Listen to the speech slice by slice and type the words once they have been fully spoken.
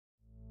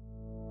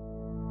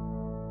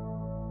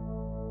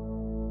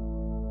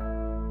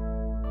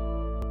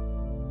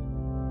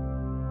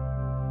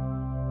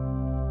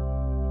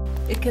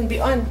It can be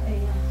on.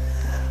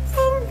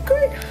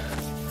 Great.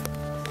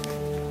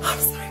 I'm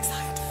so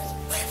excited.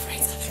 My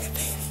friend's having a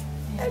baby.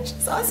 And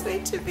she's asked me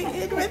to be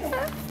in with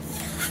her.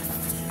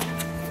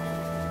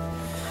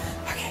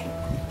 Okay,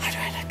 how do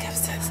I look,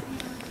 Gabsters?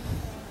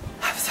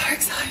 I'm so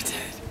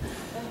excited.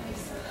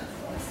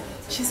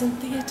 She's in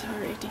theatre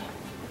already.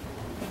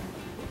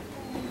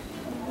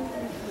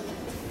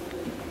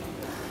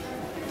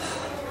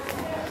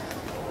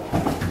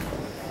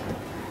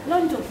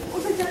 London.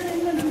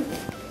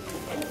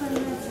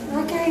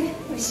 Okay,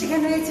 she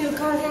can wait to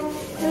call her.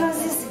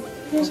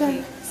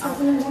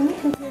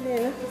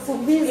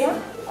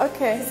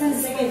 Okay.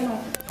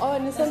 Oh,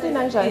 ni something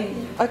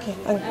nanjani? Okay,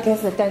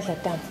 guess the dance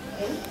like dance.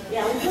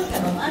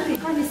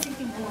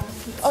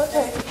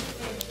 Okay.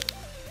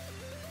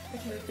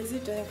 Okay, we're busy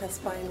doing her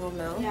spinal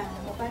now.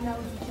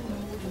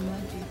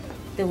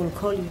 They will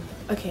call you.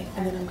 Okay,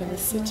 and then I'm gonna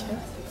sit here.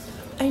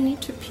 I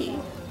need to pee.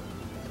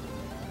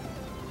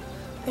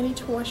 I need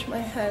to wash my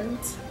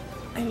hands.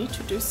 I need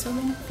to do so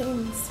many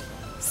things.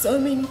 So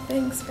many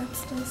things,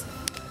 Gabsters.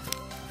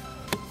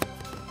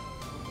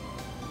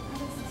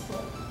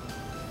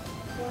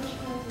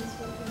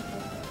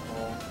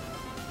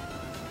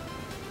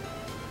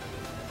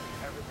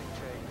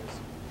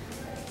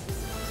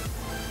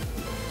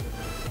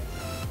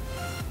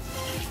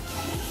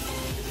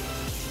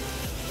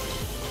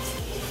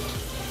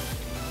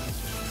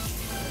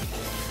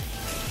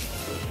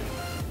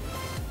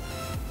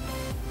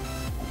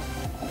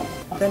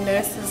 The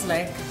nurse is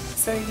like,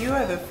 so you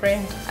are the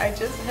friend I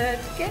just heard.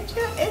 Get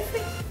your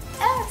effing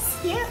ass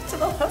here to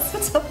the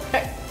hospital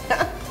right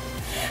now.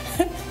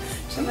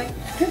 She's like,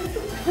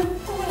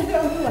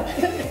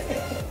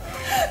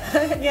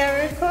 yeah,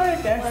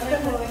 record us.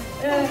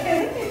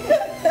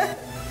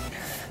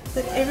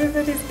 But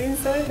everybody's been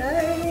so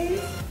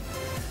nice.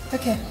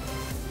 Okay.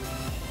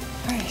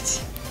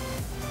 Alright.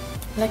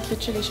 Like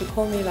literally she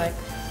called me like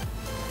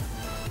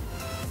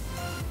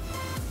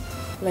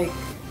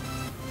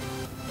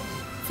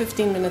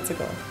 15 minutes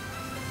ago,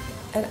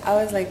 and I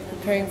was like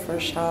preparing for a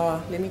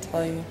shower, let me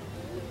tell you.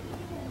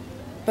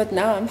 But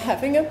now I'm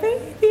having a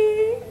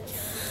baby.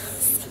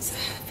 Yes, I'm so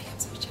happy, I'm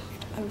so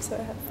chuffed, I'm so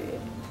happy.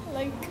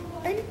 Like,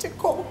 I need to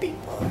call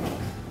people,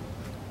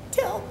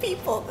 tell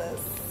people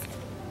this.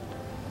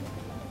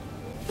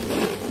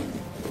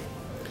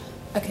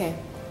 Okay,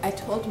 I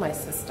told my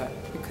sister,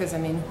 because I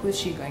mean, who's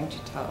she going to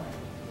tell?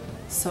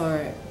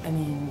 So, I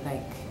mean,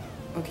 like,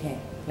 okay,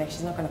 like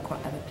she's not gonna call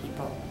other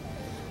people.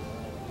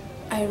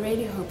 I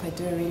really hope I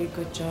do a really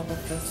good job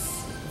of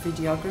this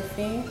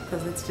videography,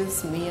 because it's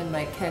just me and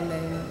my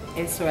Canon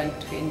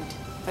S120.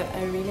 But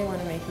I really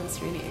want to make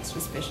this really extra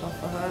special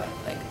for her.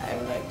 Like,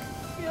 I'm like,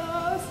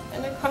 yes,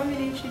 and I can't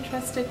believe she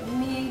trusted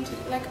me to,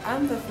 like,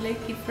 I'm the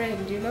flaky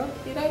friend, you know?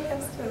 You know,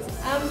 Gabsters,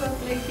 I'm the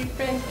flaky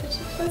friend, but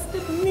she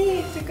trusted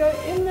me to go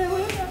in there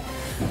with her.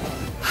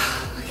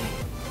 Okay.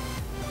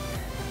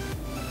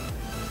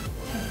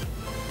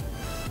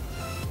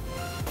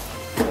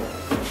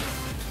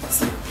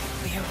 So,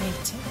 we are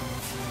waiting,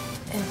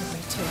 and the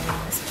waiting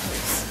room is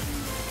closed.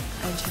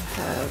 And you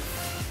have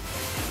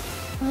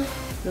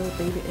little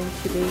baby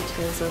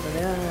incubators over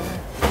there.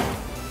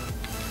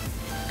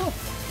 Oh,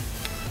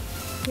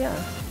 yeah,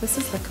 this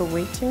is like a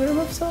waiting room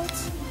of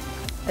sorts.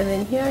 And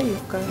then here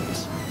you've got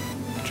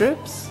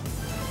drips,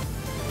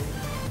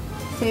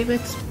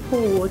 Savex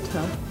pour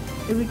water,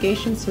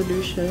 irrigation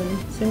solution,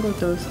 single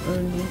dose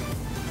only.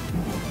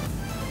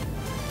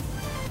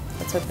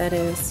 That's what that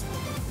is.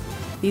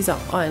 These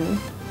are on,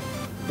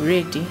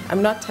 ready.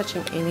 I'm not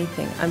touching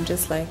anything. I'm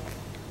just like,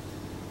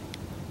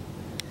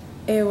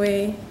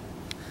 airway.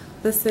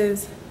 This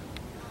is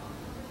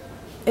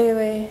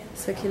airway,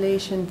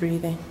 circulation,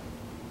 breathing.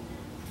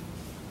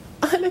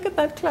 Oh, look at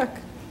that clock.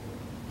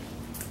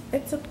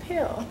 It's a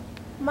pill.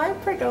 My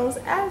prickles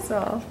as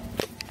well.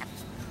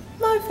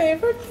 My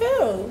favorite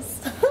pills.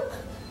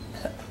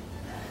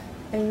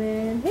 And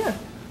then, yeah.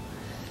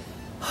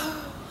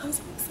 I'm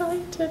so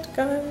excited,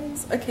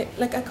 guys. Okay,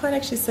 like I can't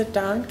actually sit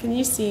down. Can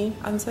you see?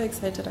 I'm so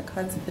excited I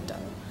can't sit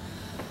down.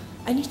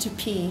 I need to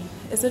pee.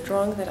 Is it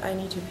wrong that I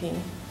need to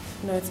pee?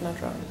 No, it's not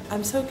wrong.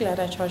 I'm so glad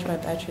I charged my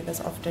battery this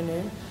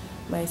afternoon,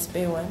 my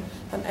spare one.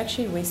 I'm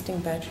actually wasting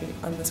battery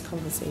on this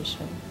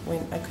conversation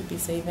when I could be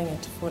saving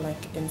it for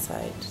like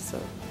inside.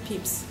 So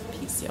peeps,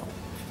 peace, y'all.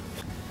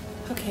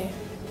 Okay,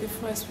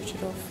 before I switch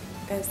it off,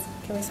 guys,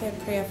 can we say a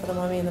prayer for the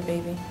mommy and the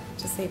baby?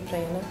 Just say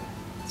prayer, no?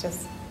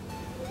 Just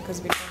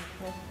because we can.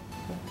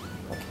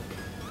 Okay.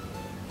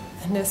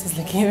 The nurse is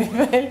looking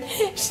at me.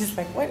 She's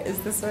like, what is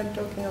this one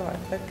talking about?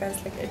 But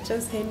guys, like, it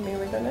just hit me.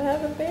 We're gonna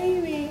have a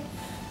baby.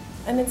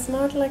 And it's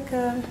not like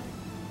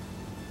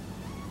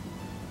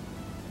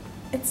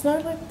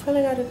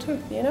pulling out a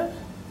tooth, you know?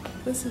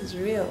 This is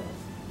real.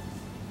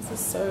 This is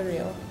so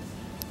real.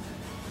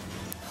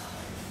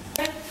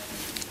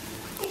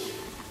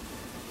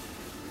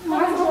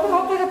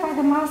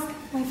 The mask.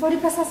 My 40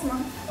 pesos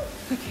now.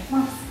 Okay.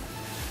 Mask.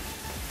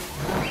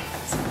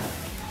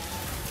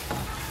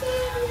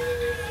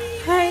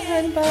 Hi,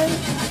 handbag.